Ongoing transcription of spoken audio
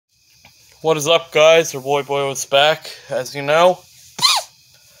What is up, guys? Your boy was back. As you know,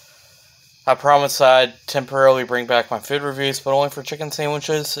 I promised I'd temporarily bring back my food reviews, but only for chicken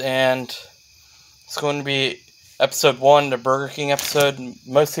sandwiches, and it's going to be episode 1, the Burger King episode.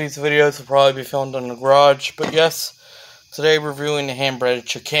 Most of these videos will probably be filmed in the garage, but yes, today we're reviewing the hand-breaded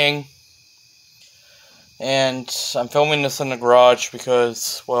chicken, and I'm filming this in the garage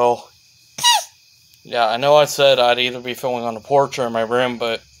because, well, yeah, I know I said I'd either be filming on the porch or in my room,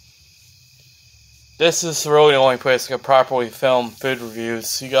 but this is really the only place I could properly film food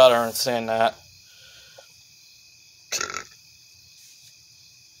reviews. You gotta understand that.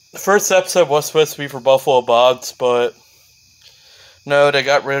 The first episode was supposed to be for Buffalo Bob's, but no, they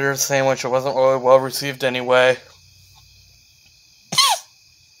got rid of the sandwich. It wasn't really well received anyway.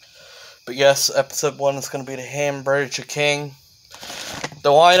 But yes, episode 1 is going to be the hand-breaded chicken.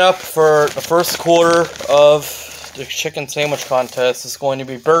 The lineup for the first quarter of the chicken sandwich contest is going to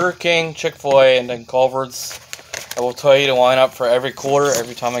be Burger King, Chick-fil-A, and then Culver's. I will tell you the lineup for every quarter,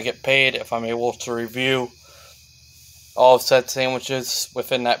 every time I get paid, if I'm able to review all of said sandwiches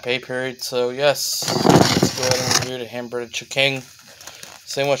within that pay period. So yes, let's go ahead and review the hand-breaded chicken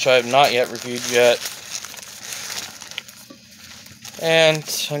sandwich I have not yet reviewed yet. And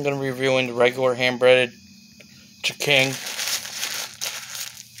I'm going to be reviewing the regular hand-breaded chicken.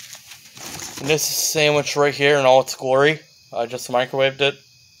 And this is a sandwich right here in all its glory. I just microwaved it,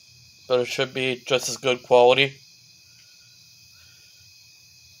 but it should be just as good quality.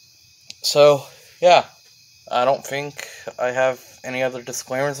 So, yeah, I don't think I have any other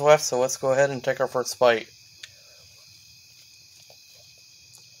disclaimers left, so let's go ahead and take our first bite.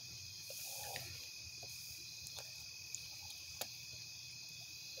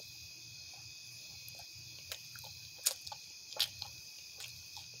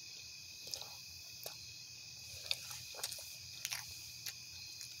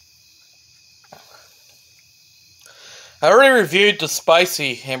 I already reviewed the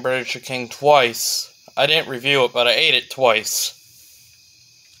spicy hand-breaded chicken twice. I didn't review it, but I ate it twice.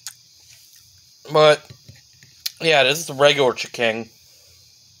 But, yeah, this is the regular chicken.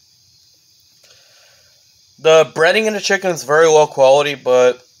 The breading in the chicken is very low quality,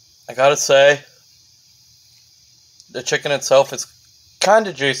 but I gotta say, the chicken itself is kind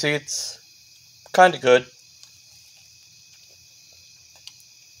of juicy. It's kind of good.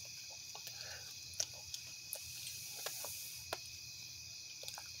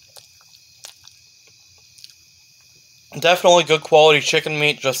 Definitely good quality chicken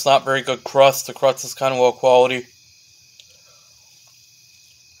meat, just not very good crust. The crust is kind of low quality.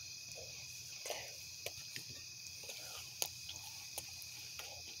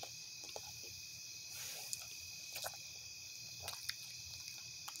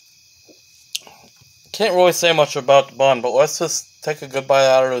 Can't really say much about the bun, but let's just take a good bite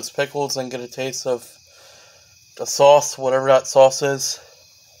out of those pickles and get a taste of the sauce, whatever that sauce is.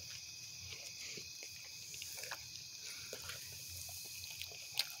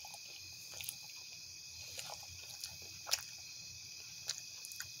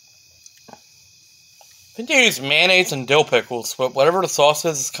 I think they use mayonnaise and dill pickles, but whatever the sauce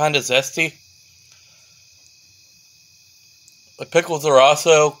is kind of zesty. The pickles are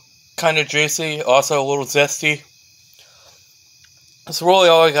also kind of juicy, also a little zesty. That's really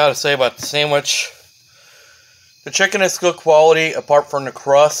all I gotta say about the sandwich. The chicken is good quality, apart from the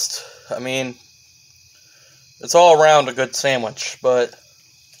crust. I mean, it's all around a good sandwich, but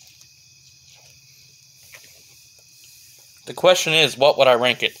the question is, what would I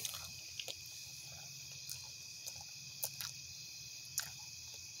rank it?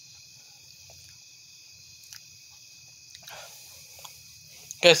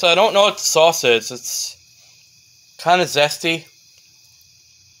 Okay, so I don't know what the sauce is. It's kind of zesty.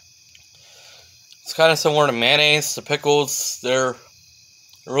 It's kind of similar to mayonnaise. The pickles, they're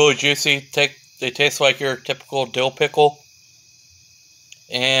really juicy. They taste like your typical dill pickle.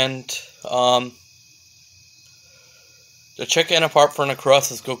 And the chicken, apart from the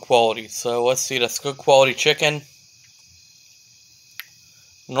crust, is good quality. So let's see, that's good quality chicken.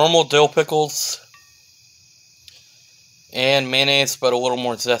 Normal dill pickles. And mayonnaise, but a little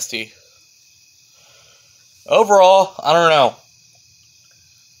more zesty. Overall, I don't know.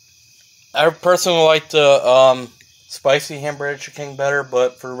 I personally like the spicy hand-breaded chicken better,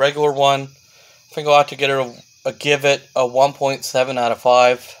 but for the regular one, I think I'll have to give it a 1.7 out of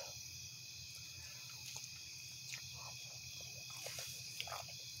 5.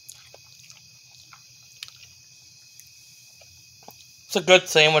 It's a good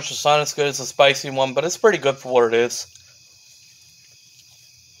sandwich. It's not as good as the spicy one, but it's pretty good for what it is.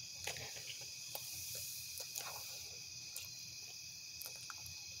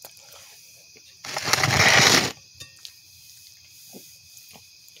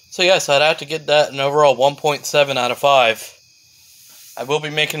 So yes, I'd have to get that an overall 1.7 out of 5. I will be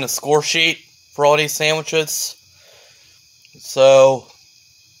making a score sheet for all these sandwiches. So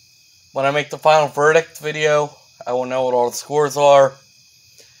when I make the final verdict video, I will know what all the scores are.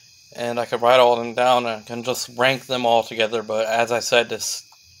 And I can write all of them down and I can just rank them all together. But as I said, this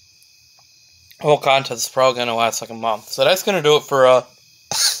whole contest is probably going to last like a month. So that's going to do it for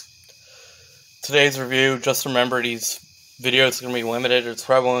today's review. Just remember, these videos are going to be limited. It's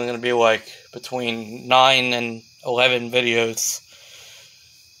probably only going to be like between 9 and 11 videos,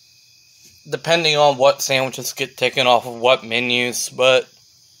 depending on what sandwiches get taken off of what menus. But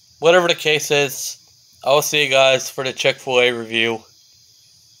whatever the case is, I will see you guys for the Chick-fil-A review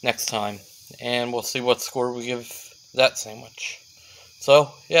next time. And we'll see what score we give that sandwich.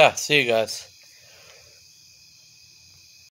 So, yeah, see you guys.